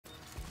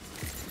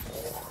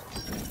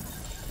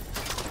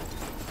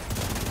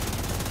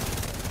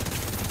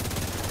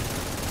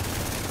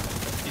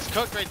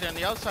cooked right there on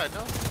the outside,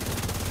 no?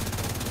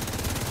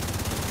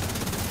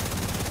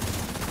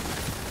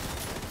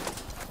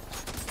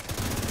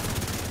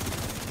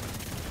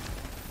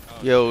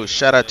 Yo,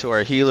 shout out to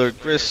our healer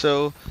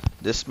Grisso.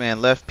 This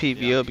man left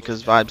PVO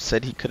because Vibes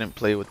said he couldn't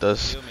play with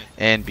us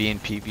and be in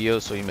PVO,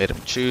 so he made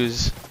him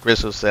choose.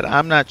 Grisso said,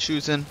 I'm not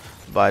choosing.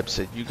 Vibes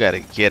said, you gotta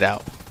get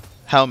out.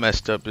 How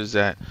messed up is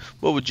that?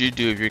 What would you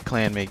do if your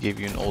clanmate gave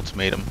you an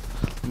ultimatum?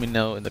 Let me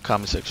know in the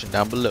comment section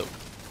down below.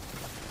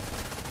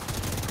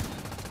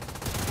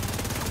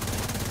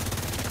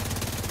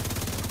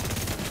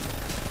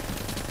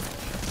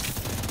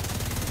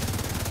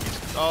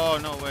 Oh,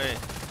 no way.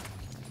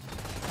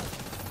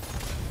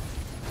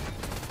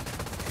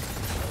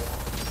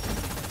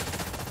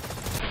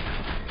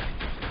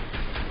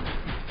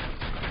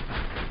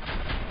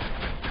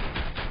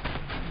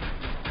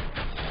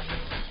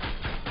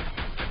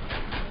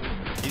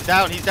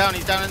 He's down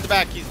in the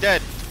back. He's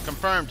dead.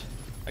 Confirmed.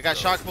 I got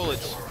shock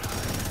bullets.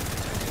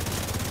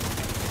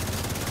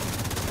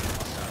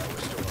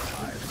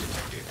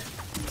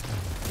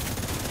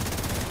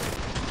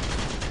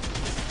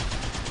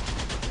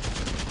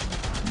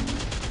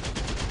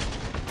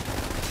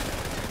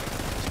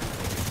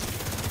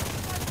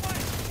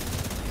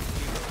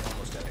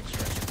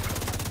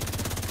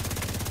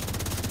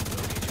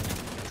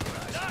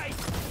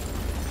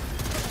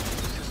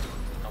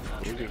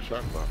 Who get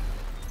shot by?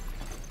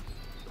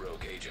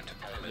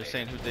 They're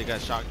saying who they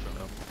got shocked from.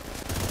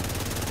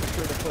 Be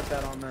sure to put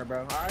that on there,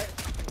 bro. Alright?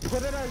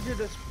 Put it as your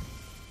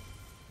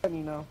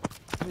you know,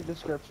 your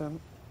description.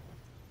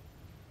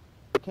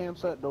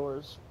 Campsite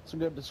doors. It's a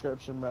good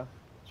description, bro.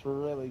 It's a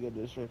really good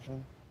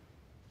description.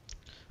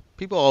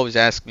 People always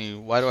ask me,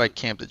 why do I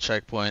camp the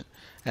checkpoint?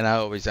 And I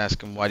always ask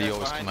them, why do you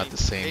always come out the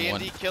same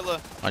one? Killer.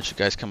 Why don't you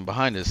guys come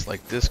behind us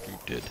like this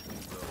group did?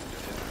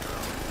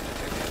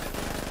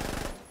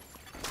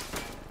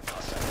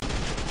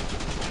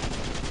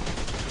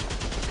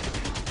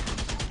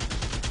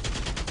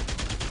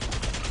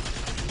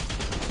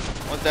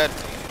 One's dead.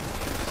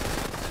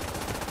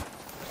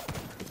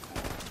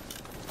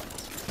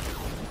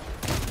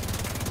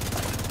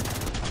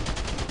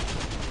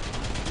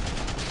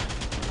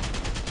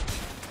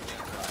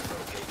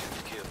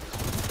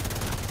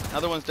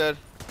 Another one's dead.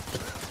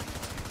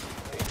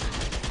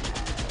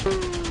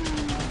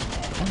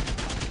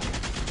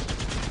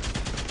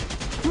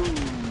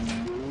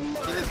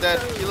 Kilo's dead.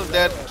 Kilo's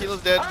dead.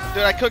 Kilo's dead.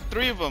 Dude, I cooked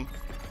 3 of them.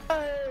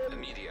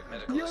 Immediate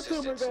medical YouTuber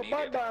assistance go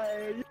needed.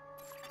 bye-bye.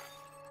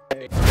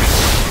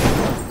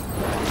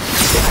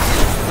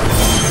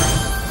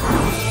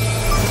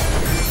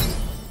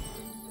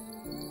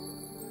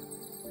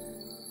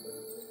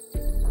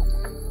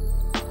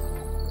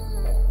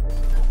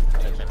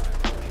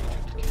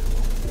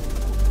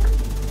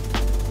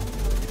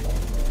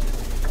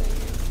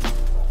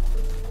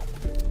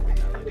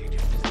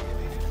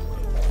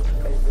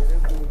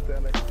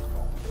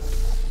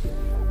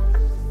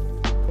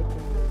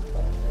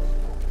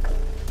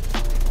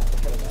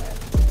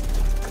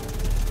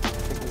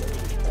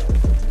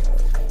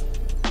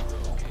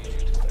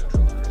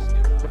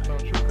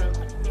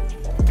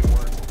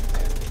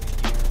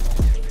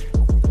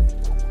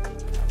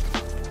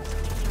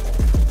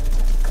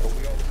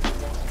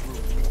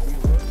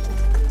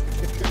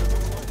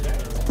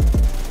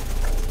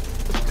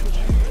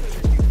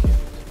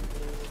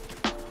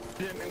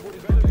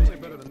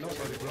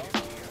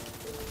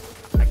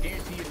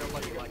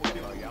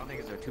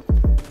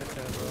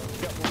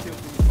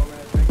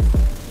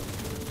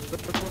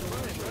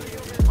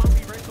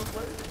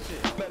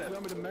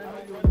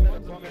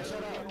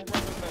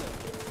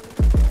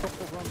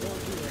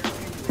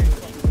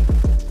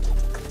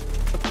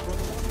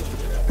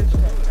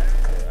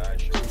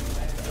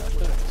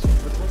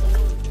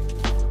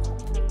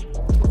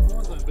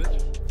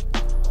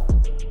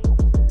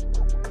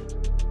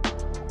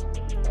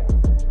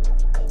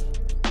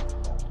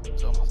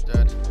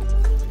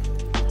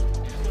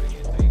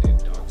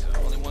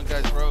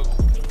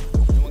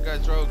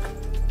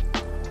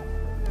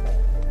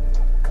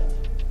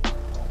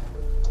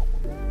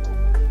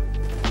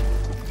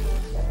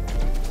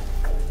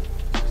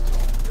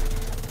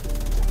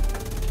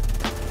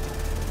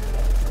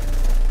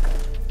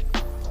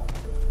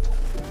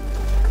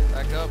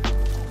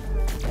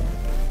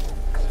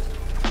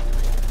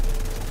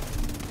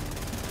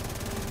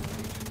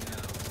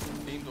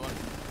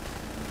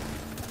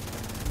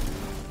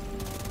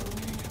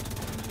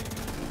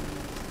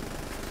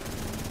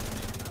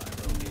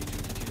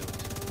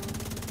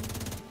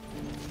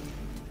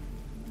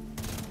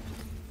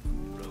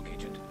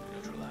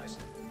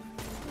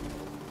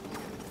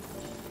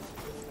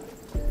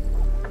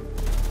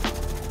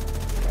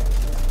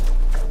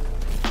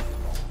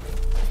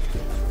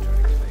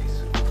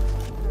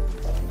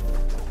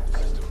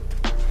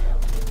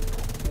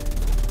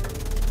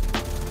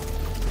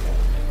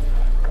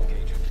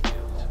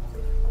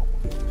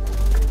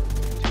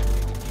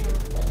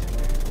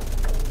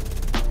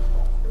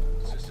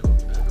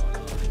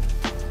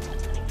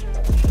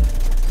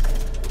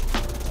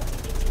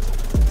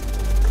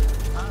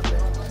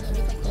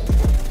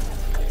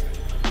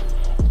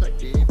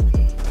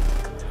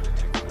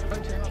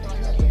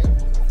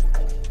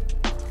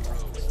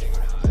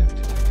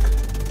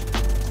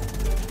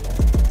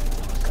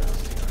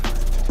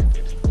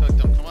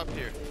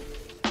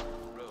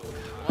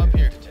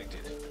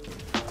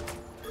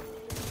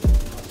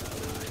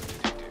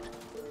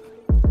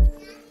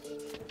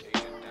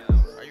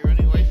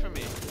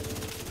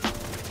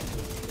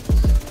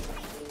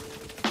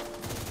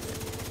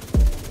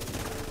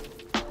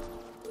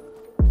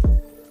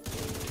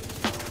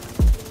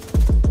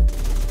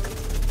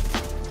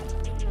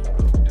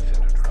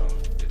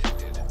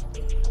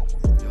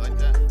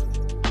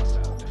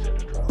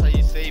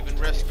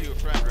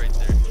 friend right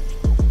there.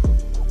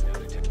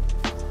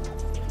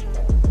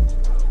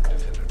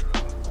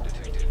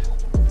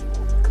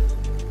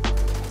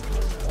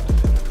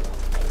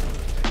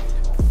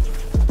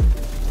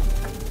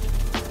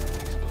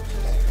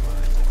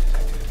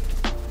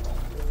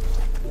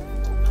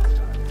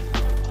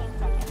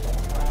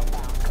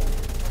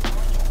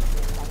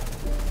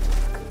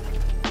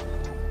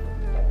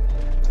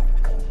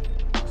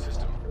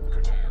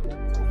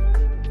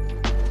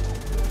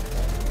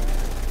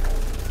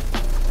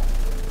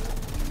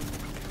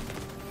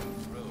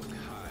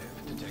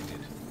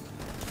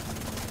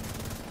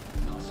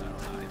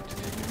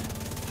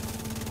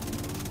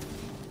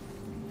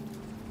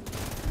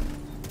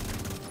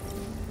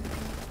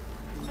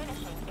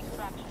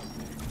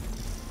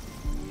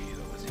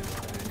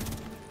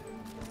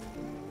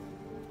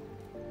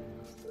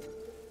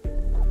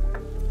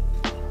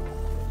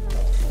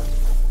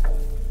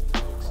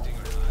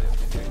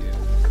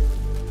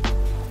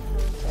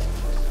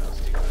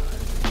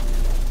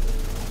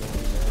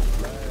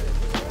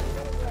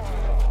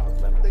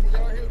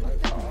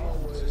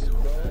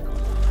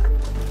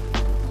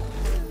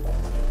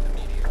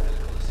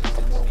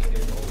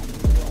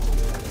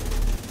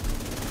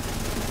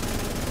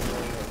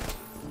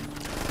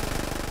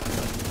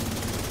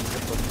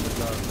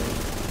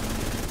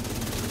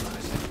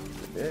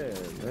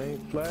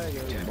 Flag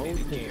and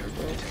both teams,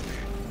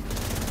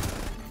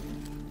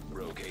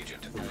 Rogue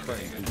agent. yeah,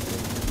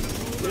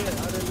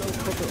 I didn't know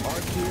fucking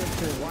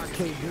RTS and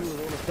YKG was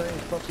on the same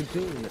fucking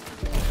team.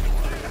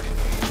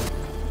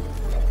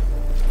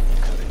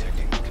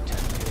 Detecting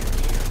contaminated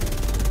gear.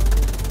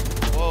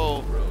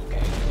 Whoa. Rogue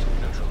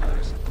agent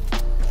neutralized.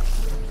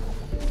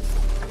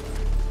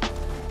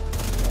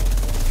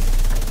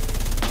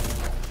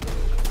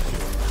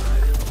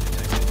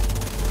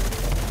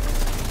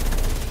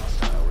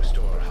 Hostile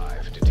restore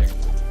hive detected.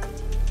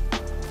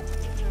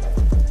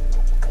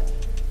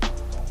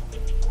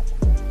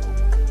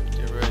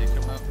 Get ready,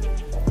 come up.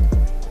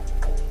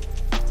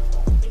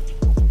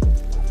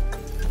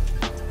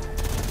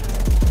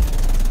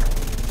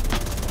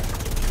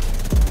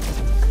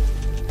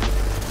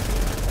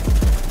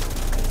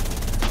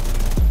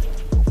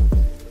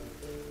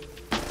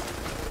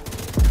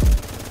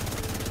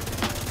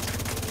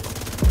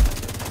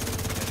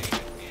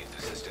 Needs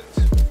assistance.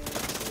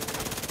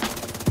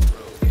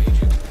 Rogue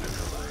agent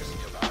neutralized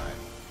nearby.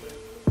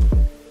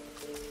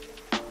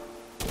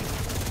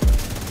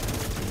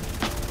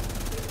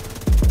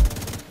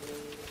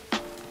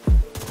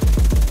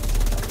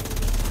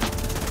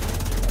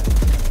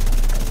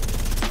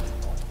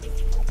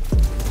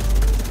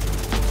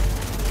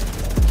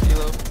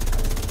 Kilo.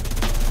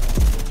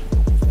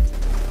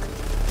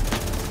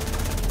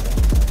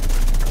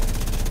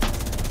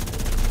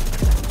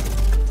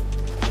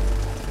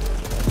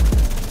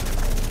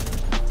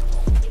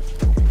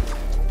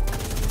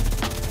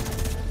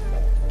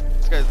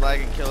 This guy's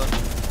lagging, kill him.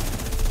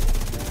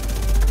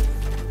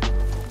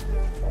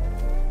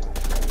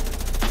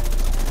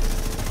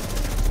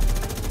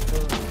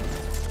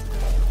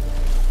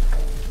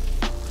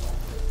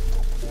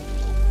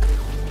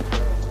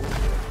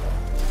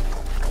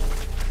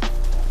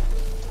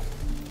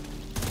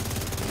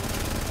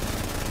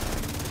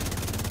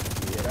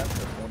 Yeah, that's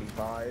a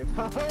 25.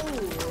 Oh, Lord,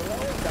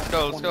 that's Let's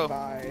go, let's go.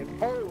 25.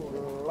 Oh,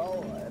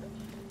 Lord.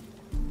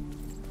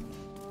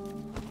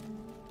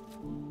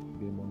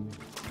 Get money.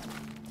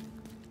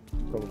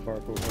 Couple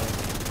parkour guys.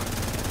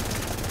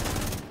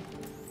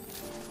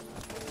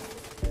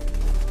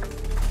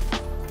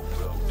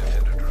 Rogue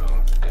defender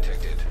drone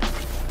detected.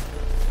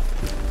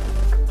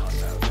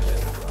 Hostile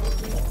defender drone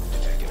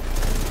detected.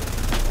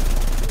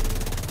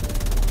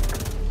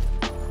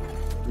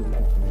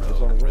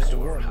 It's on the rest of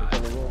Restore one. It's on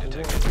hive the roll for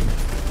detected. one.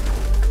 Hostile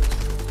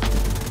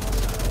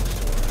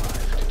restore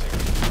hive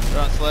detected.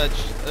 They're on sledge.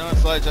 They're on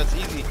sledge, that's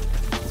easy.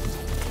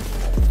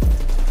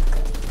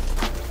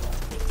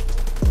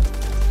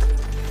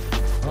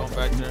 Going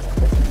back there.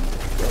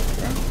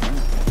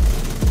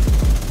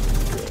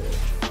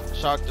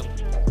 Shocked him.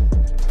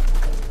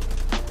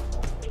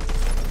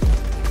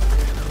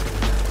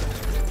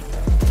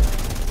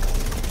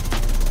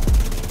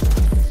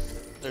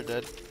 They're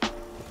dead.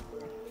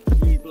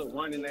 These little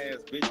running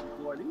ass bitches,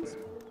 boy. These.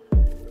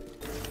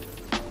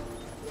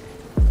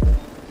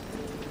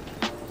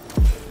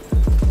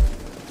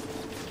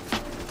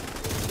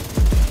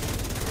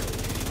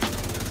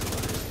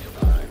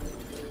 Nearby.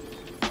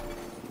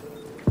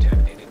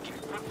 Contaminated gear.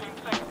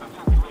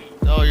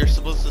 No, you're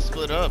supposed to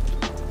split up.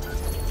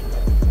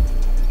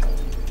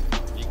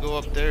 You go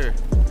up there.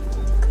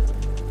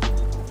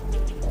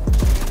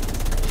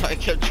 I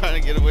kept trying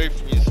to get away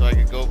from you so I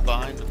could go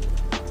behind him.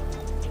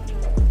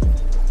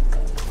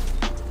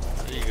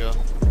 There you go.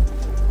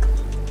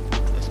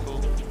 That's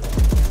cool.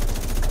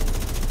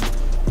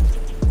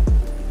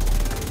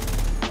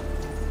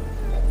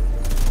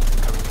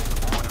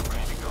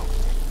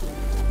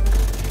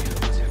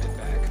 Let's head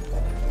back.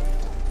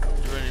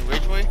 You ready to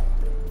rage away?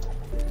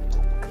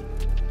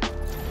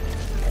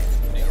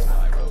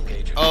 Nearby rogue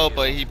agent. Oh,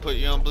 but he put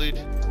you on bleed.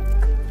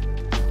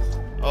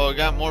 Oh, I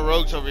got more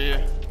rogues over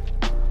here.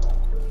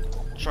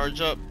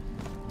 Charge up.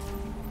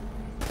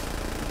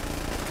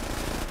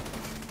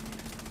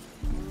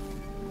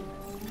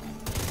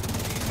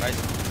 Right.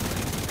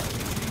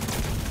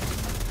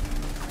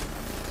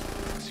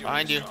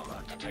 Behind you.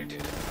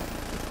 Detected.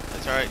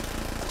 That's alright.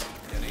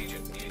 An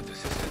agent needs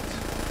assistance.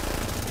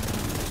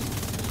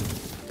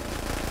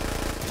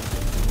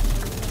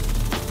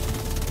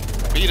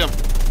 Beat him.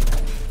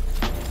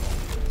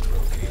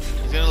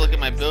 He's gonna look at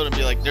my build and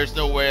be like, there's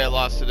no way I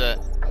lost to that.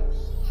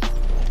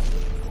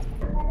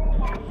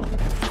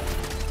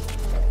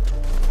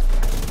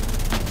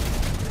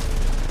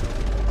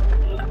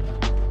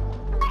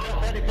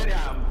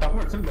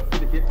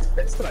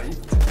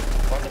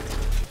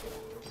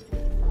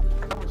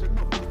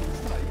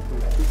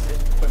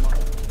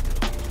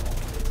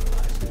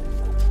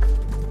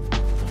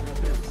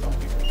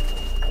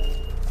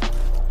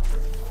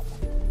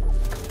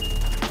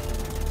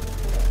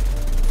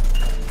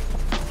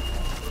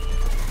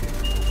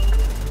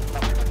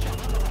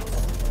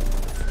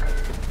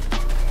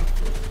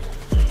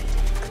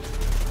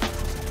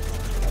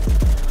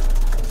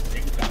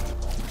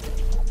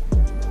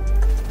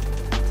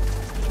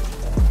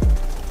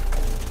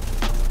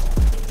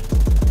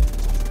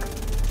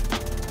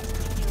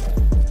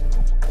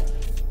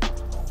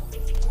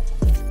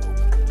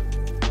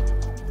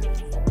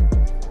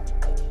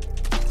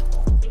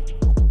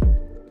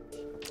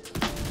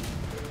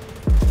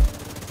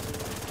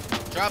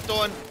 Dropped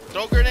one.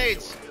 Throw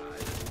grenades.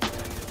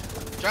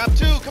 Drop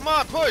two. Come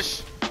on,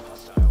 push.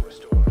 Hostile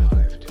restore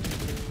hive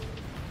detected.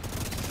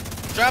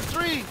 Drop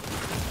three.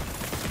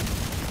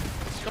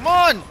 Come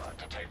on.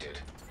 Detected.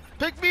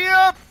 Pick me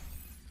up.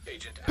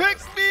 Agent Pick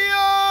me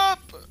up.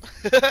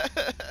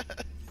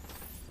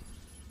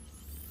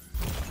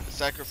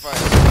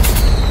 Sacrifice.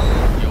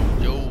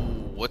 Yo,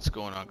 what's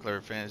going on,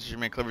 Clever fans? It's your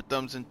man,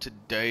 KleverThumbs, and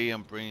today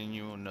I'm bringing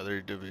you another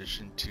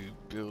Division 2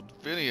 build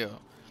video.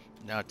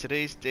 Now,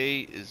 today's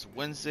day is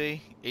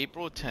Wednesday,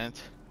 April 10th,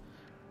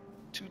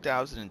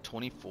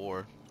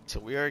 2024. So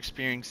we are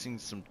experiencing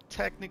some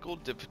technical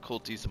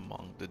difficulties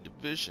among the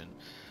division,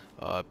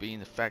 being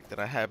the fact that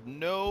I have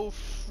no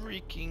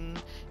freaking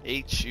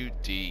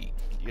HUD. You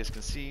guys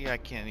can see I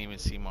can't even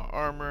see my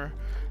armor.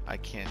 I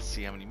can't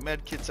see how many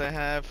med kits I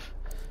have.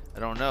 I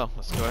don't know.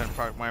 Let's go ahead and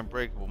proc my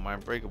Unbreakable. My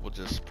Unbreakable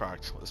just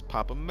procced. Let's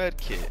pop a med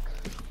kit.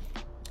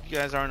 If you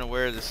guys aren't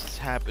aware, this is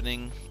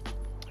happening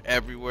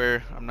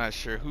everywhere. I'm not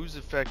sure who's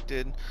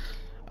affected.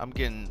 I'm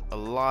getting a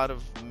lot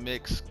of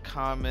mixed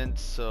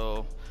comments,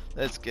 so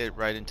let's get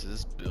right into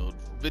this build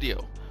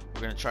video.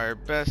 We're gonna try our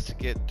best to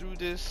get through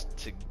this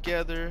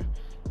together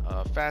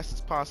fast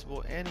as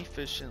possible and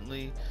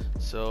efficiently.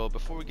 So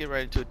before we get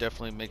right into it,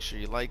 definitely make sure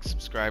you like,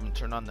 subscribe, and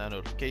turn on that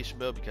notification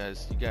bell,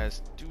 because you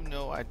guys do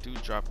know I do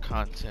drop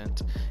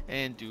content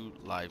and do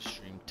live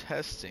stream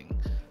testing.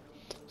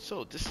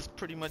 So this is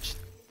pretty much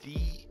the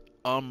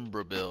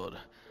Umbra build.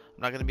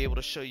 I'm not going to be able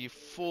to show you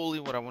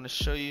fully what I want to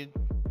show you,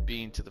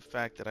 being to the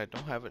fact that I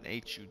don't have an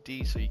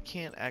HUD, so you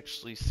can't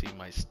actually see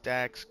my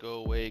stacks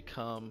go away,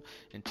 come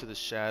into the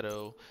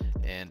shadow,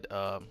 and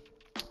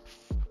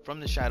from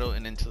the shadow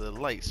and into the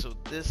light. So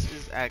this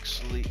is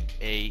actually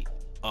a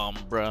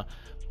Umbra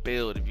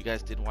build. If you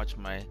guys did watch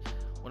one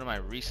of my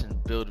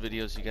recent build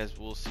videos, you guys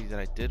will see that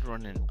I did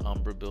run an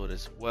Umbra build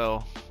as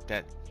well.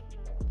 That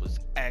was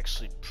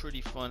actually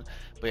pretty fun,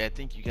 but I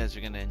think you guys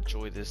are going to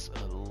enjoy this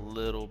a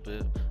little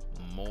bit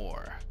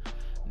more.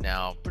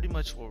 Now, pretty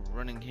much what we're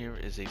running here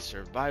is a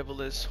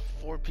survivalist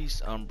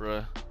 4-piece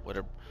Umbra with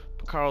a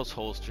Carl's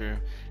holster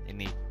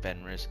and a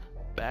Fenris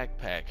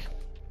backpack.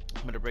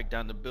 I'm going to break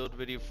down the build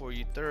video for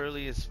you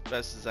thoroughly as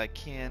best as I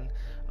can.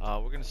 We're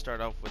going to start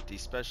off with the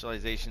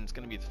specialization. It's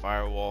going to be the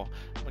firewall.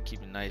 I'm going to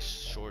keep it nice,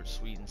 short,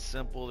 sweet, and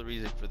simple. The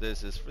reason for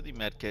this is for the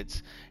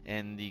medkits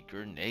and the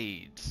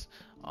grenades.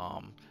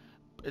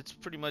 It's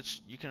pretty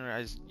much, you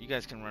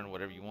guys can run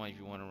whatever you want. If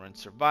you want to run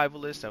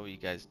survivalist, that way you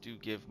guys do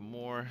give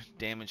more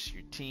damage to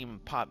your team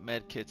and pop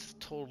med kits. It's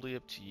totally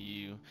up to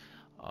you.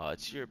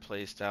 It's your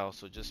playstyle,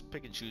 so just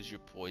pick and choose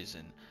your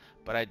poison.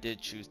 But I did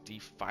choose the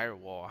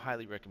firewall. I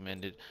highly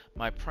recommend it.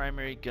 My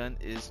primary gun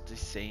is the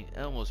St.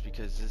 Elmos,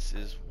 because this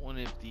is one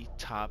of the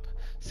top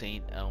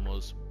St.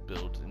 Elmos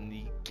builds in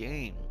the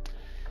game.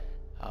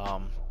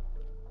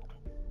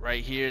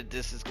 Right here,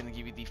 this is going to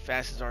give you the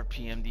fastest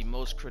RPM, the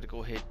most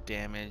critical hit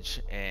damage,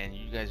 and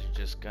you guys are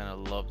just going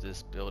to love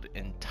this build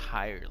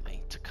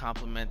entirely. To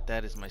complement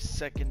that is my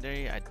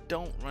secondary. I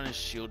don't run a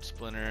shield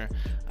splinter.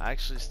 I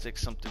actually stick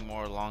something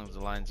more along the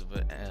lines of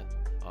a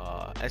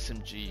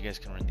SMG. You guys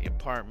can run the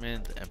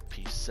apartment, the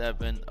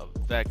MP7, a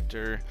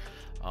Vector.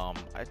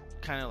 I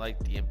kind of like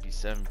the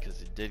MP7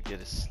 because it did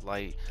get a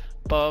slight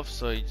buff,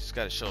 so you just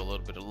got to show a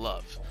little bit of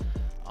love.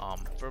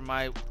 For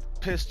my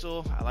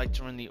pistol, I like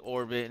to run the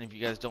Orbit, and if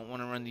you guys don't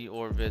want to run the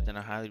Orbit, then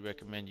I highly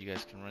recommend you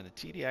guys can run the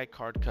TDI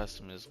card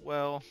custom as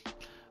well.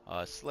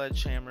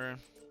 Sledgehammer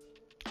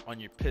on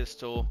your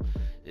pistol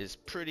is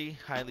pretty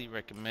highly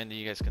recommended.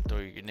 You guys can throw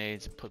your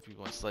grenades and put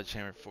people on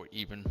Sledgehammer for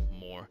even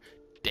more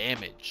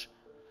damage.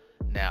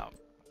 Now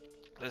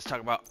let's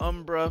talk about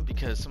Umbra,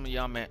 because some of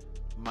y'all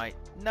might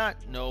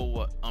not know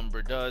what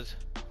Umbra does.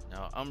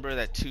 Now Umbra,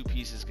 that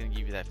 2-piece is going to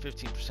give you that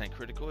 15%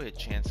 critical hit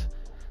chance,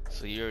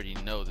 so you already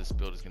know this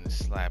build is going to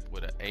slap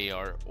with an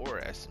AR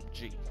or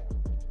SMG,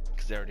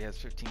 because it already has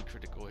 15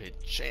 critical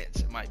hit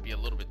chance. It might be a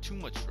little bit too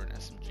much for an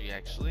SMG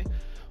actually,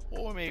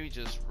 or maybe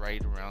just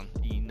right around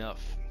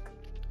enough.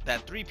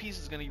 That 3-piece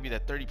is going to give you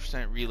that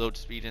 30% reload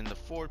speed, and the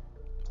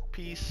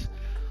 4-piece,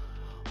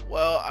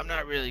 well, I'm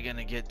not really going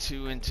to get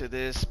too into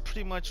this.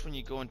 Pretty much when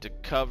you go into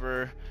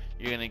cover,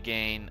 you're going to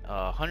gain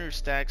 100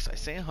 stacks. I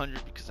say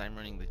 100 because I'm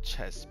running the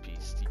chest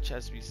piece. The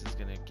chest piece is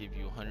going to give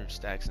you 100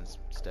 stacks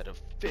instead of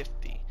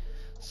 50.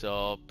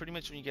 So pretty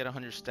much when you get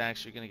 100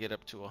 stacks, you're going to get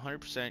up to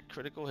 100%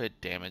 critical hit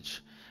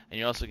damage, and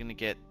you're also going to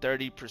get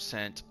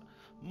 30%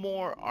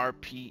 more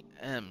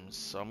RPMs.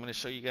 So I'm going to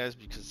show you guys,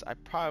 because I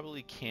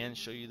probably can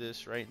show you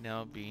this right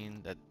now,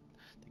 being that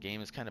the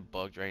game is kind of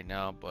bugged right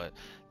now, but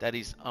that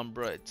is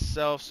Umbra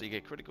itself. So you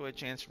get critical hit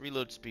chance,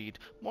 reload speed,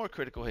 more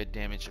critical hit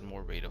damage, and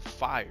more rate of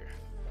fire.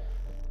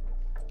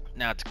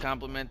 Now to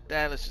complement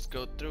that, let's just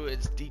go through it.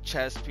 It's the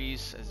chest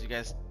piece.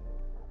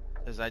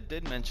 As I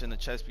did mention, the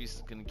chest piece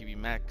is going to give you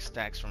max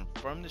stacks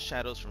from the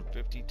shadows from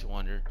 50 to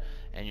 100,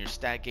 and your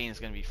stat gain is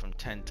going to be from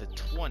 10 to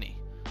 20.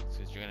 So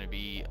you're going to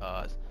be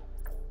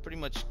pretty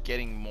much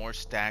getting more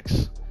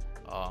stacks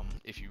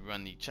if you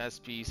run the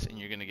chest piece, and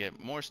you're going to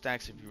get more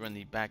stacks if you run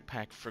the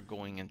backpack for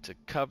going into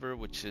cover,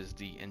 which is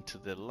the into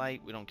the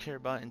light. We don't care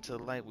about into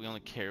the light, we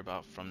only care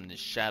about from the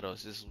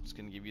shadows. This is what's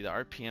going to give you the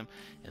RPM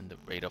and the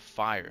rate of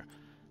fire.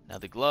 Now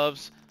the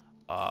gloves,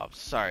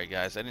 sorry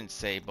guys, I didn't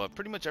say, but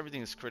pretty much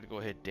everything is critical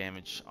hit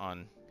damage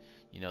on,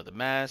 you know, the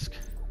mask,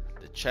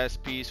 the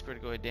chest piece,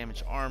 critical hit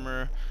damage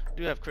armor. I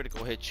do have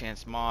critical hit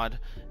chance mod,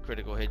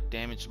 critical hit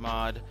damage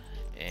mod,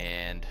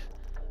 and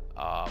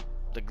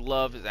the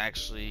glove is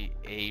actually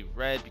a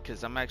red,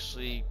 because I'm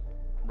actually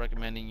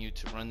recommending you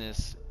to run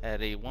this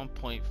at a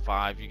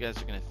 1.5. You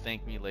guys are going to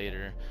thank me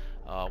later.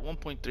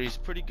 1.3 is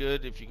pretty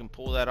good. If you can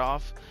pull that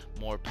off,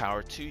 more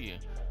power to you.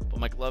 But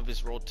my glove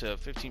is rolled to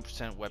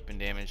 15% weapon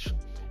damage,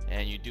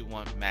 and you do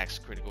want max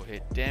critical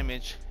hit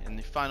damage. And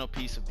the final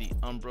piece of the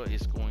Umbra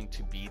is going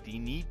to be the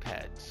knee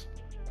pads.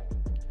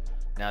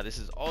 Now this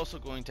is also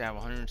going to have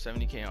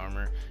 170k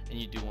armor, and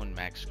you do want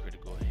max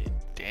critical hit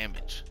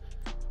damage.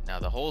 Now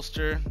the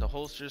holster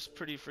is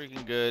pretty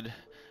freaking good.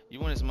 You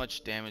want as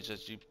much damage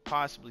as you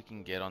possibly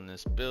can get on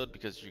this build,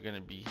 because you're going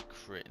to be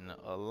critting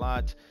a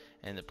lot.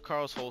 And the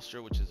Picaro's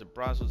holster, which is the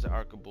Brazos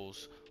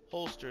Arcables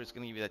holster, is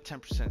going to give you that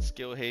 10%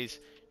 skill haze.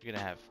 You're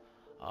going to have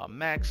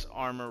max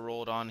armor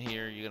rolled on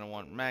here. You're going to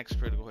want max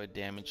critical hit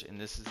damage,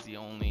 and this is the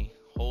only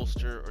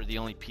holster, or the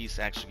only piece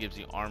that actually gives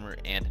you armor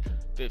and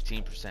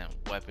 15%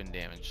 weapon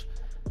damage.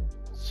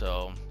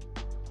 So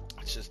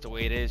it's just the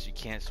way it is. You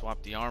can't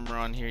swap the armor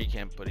on here. You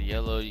can't put a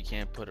yellow, you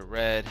can't put a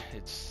red.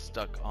 It's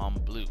stuck on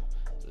blue.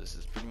 So this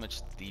is pretty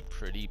much the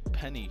pretty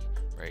penny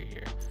right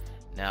here.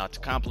 Now to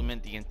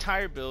complement the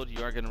entire build,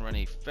 you are going to run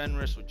a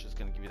Fenris, which is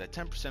going to give you that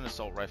 10%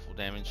 assault rifle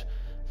damage.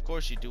 Of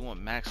course, you do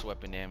want max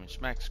weapon damage,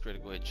 max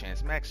critical hit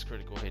chance, max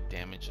critical hit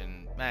damage,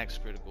 and max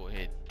critical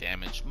hit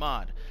damage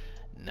mod.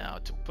 Now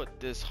to put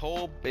this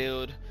whole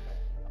build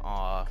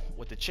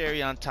with the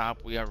cherry on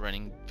top, we are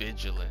running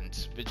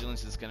Vigilance.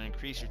 Vigilance is going to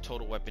increase your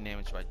total weapon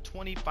damage by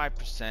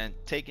 25%.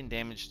 Taking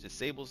damage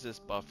disables this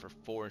buff for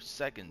 4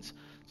 seconds.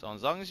 So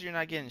as long as you're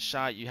not getting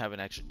shot, you have an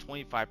extra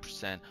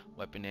 25%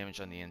 weapon damage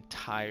on the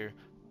entire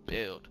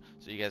build.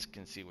 So you guys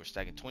can see we're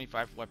stacking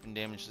 25 weapon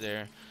damage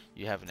there.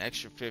 You have an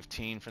extra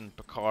 15 from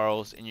the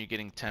Picaros, and you're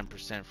getting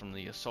 10% from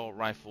the assault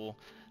rifle.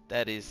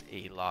 That is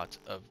a lot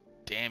of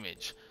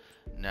damage.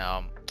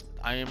 Now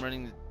I am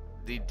running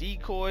the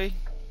decoy,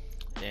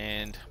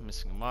 and I'm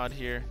missing a mod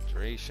here,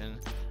 duration.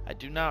 I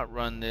do not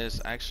run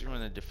this. I actually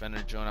run the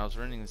defender drone. I was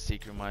running the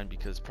secret mine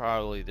because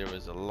probably there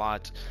was a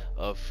lot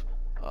of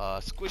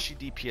squishy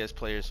DPS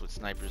players with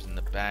snipers in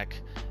the back,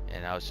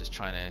 and I was just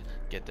trying to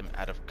get them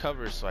out of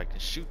cover so I can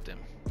shoot them.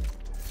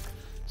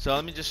 So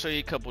let me just show you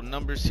a couple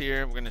numbers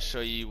here. We're going to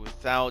show you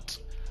without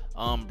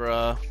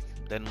Umbra,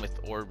 then with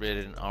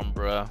Orbit and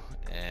Umbra,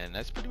 and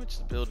that's pretty much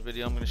the build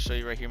video. I'm going to show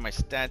you right here. My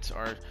stats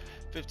are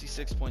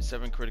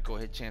 56.7 critical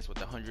hit chance with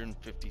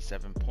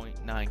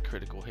 157.9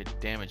 critical hit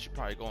damage. You're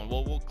probably going,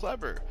 well,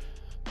 Clever,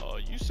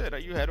 you said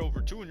you had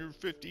over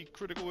 250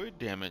 critical hit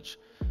damage.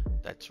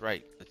 That's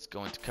right. Let's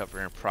go into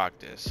cover and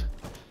practice.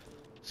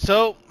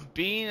 So,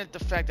 being at the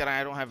fact that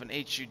I don't have an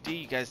HUD,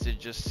 you guys did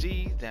just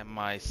see that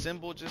my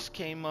symbol just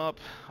came up.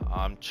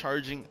 I'm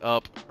charging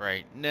up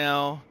right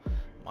now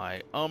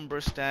my Umbra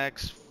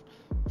stacks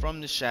from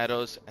the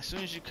shadows. As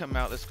soon as you come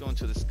out, let's go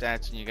into the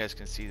stats, and you guys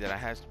can see that I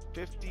have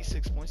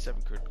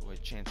 56.7 critical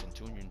hit chance and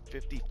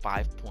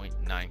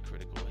 255.9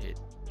 critical hit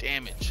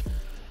damage.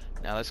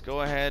 Now let's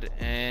go ahead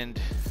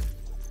and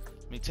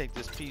let me take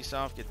this piece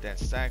off, get that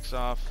stacks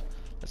off.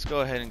 Let's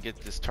go ahead and get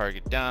this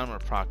target down. We're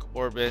proc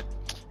orbit.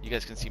 You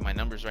guys can see my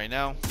numbers right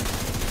now.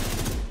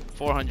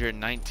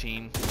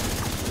 419.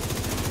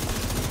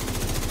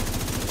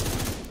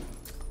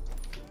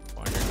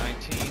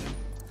 419.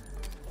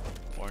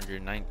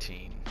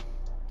 419.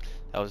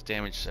 That was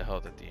damage to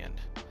health at the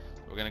end.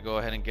 We're gonna go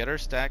ahead and get our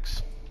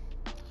stacks.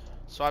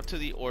 swap to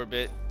the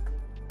orbit,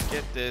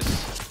 get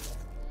this.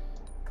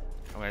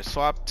 I'm gonna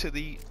swap to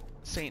the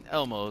St.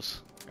 Elmos,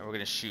 and we're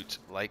gonna shoot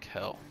like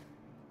hell.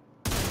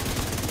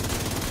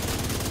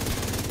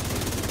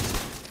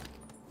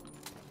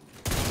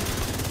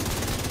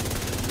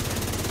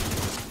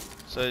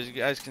 So as you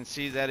guys can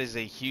see, that is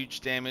a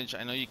huge damage.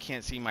 I know you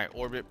can't see my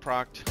orbit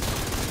procced.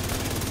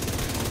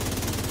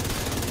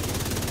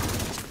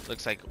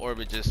 Looks like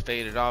orbit just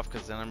faded off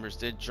because the numbers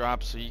did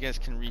drop. So you guys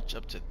can reach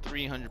up to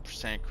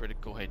 300%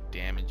 critical hit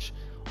damage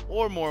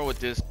or more with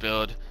this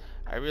build.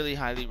 I really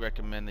highly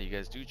recommend that you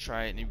guys do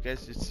try it. And you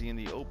guys did see in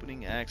the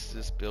opening acts,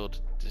 this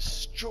build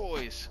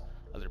destroys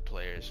other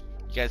players.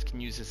 You guys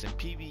can use this in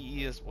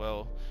PvE as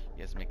well. You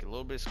guys make it a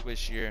little bit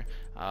squishier.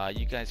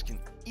 You guys can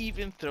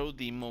even throw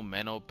the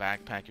Memento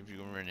backpack if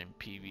you're running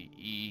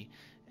PvE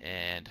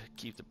and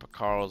keep the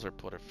Picaros or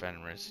put a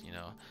Fenris. You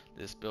know,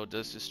 this build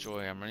does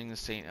destroy. I'm running the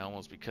St.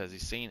 Elmos because the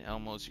St.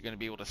 Elmos, you're going to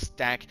be able to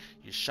stack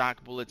your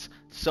shock bullets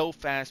so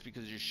fast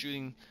because you're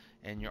shooting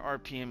and your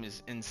RPM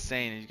is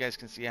insane. As you guys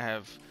can see, I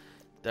have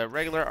the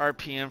regular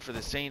RPM for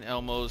the St.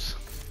 Elmos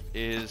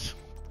is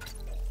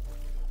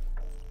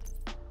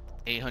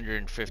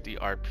 850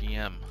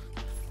 RPM.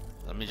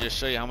 Let me just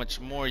show you how much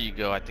more you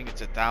go. I think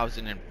it's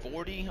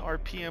 1040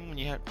 RPM when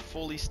you have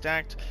fully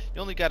stacked.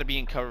 You only got to be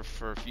in cover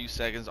for a few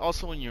seconds.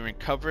 Also, when you're in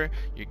cover,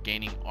 you're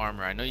gaining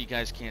armor. I know you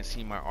guys can't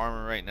see my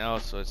armor right now,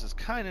 so this is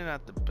kind of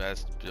not the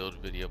best build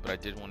video, but I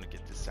did want to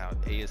get this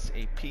out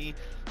ASAP.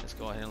 Let's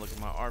go ahead and look at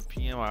my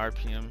RPM. My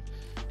RPM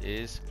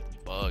is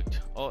bugged.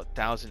 Oh,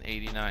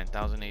 1089,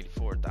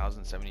 1084,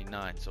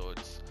 1079. So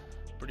it's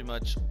pretty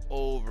much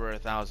over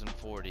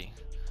 1040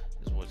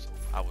 is what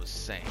I was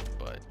saying,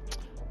 but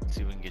let's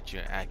see if we can get you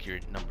an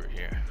accurate number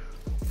here.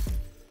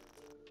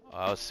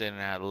 I was sitting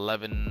at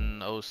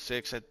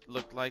 1106, it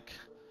looked like.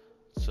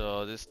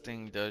 So this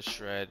thing does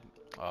shred.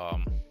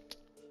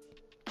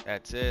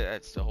 That's it.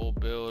 That's the whole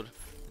build.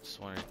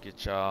 Just wanted to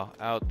get y'all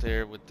out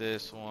there with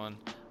this one.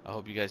 I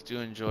hope you guys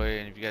do enjoy it,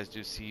 and if you guys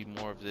do see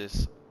more of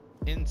this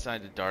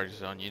inside the Dark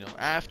Zone, you know,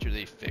 after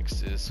they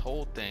fix this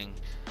whole thing,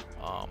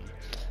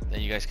 then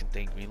you guys can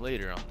thank me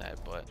later on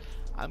that. But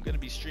I'm gonna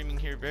be streaming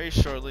here very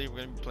shortly.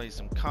 We're gonna be playing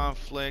some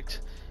Conflict,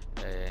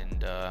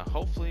 and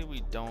hopefully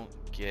we don't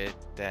get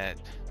that,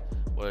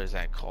 what is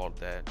that called,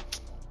 that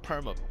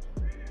perma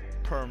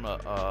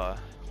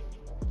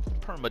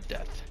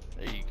death.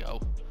 There you go.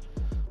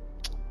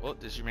 Well,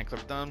 this is your man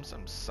KleverThumbs.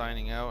 I'm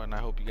signing out, and I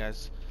hope you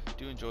guys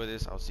do enjoy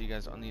this. I'll see you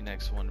guys on the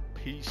next one.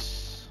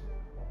 Peace.